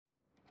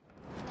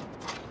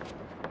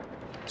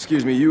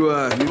Excuse me, you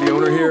the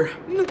owner here?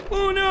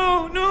 Oh,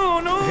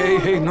 no!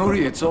 Hey,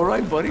 Nuri, it's all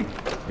right, buddy.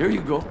 Here you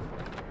go.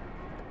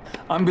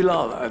 I'm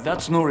Bilal.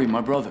 That's Nuri,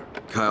 my brother.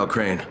 Kyle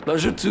Crane.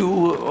 Pleasure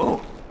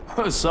to...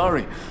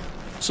 sorry.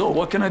 So,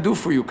 what can I do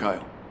for you,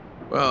 Kyle?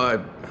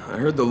 Well, I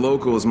heard the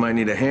locals might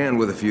need a hand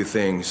with a few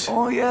things.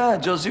 Oh, yeah,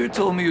 Jazir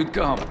told me you'd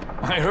come.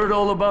 I heard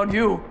all about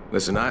you.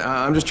 Listen,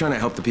 I'm just trying to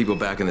help the people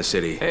back in the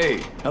city.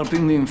 Hey,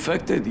 helping the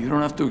infected, you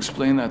don't have to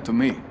explain that to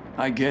me.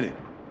 I get it.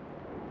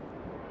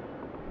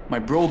 My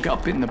bro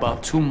got bitten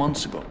about 2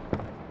 months ago.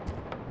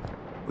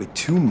 Wait,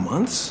 2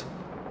 months?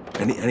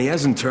 And he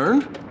hasn't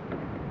turned?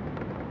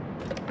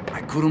 I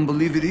couldn't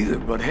believe it either,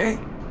 but hey,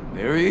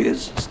 there he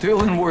is,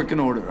 still in working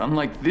order,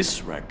 unlike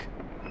this wreck.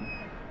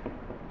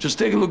 Just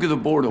take a look at the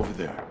board over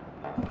there.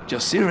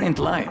 Jazir ain't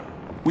lying.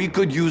 We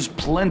could use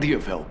plenty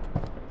of help.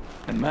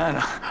 And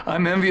man,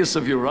 I'm envious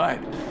of your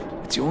ride.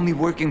 It's the only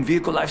working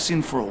vehicle I've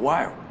seen for a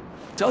while.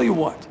 Tell you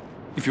what,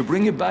 if you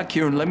bring it back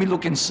here and let me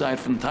look inside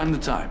from time to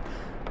time,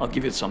 I'll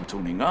give it some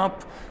tuning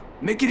up,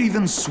 make it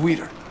even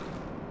sweeter.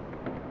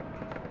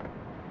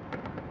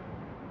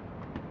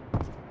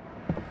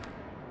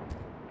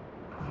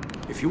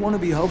 If you want to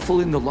be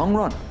helpful in the long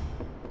run,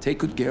 take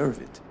good care of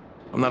it.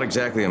 I'm not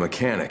exactly a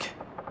mechanic.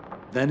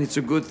 Then it's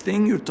a good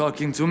thing you're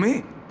talking to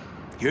me.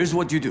 Here's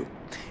what you do.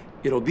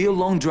 It'll be a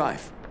long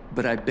drive,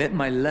 but I bet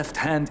my left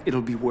hand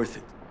it'll be worth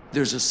it.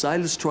 There's a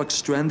Silas truck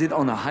stranded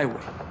on a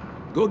highway.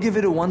 Go give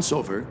it a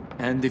once-over,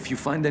 and if you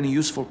find any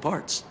useful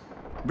parts,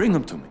 bring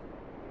them to me.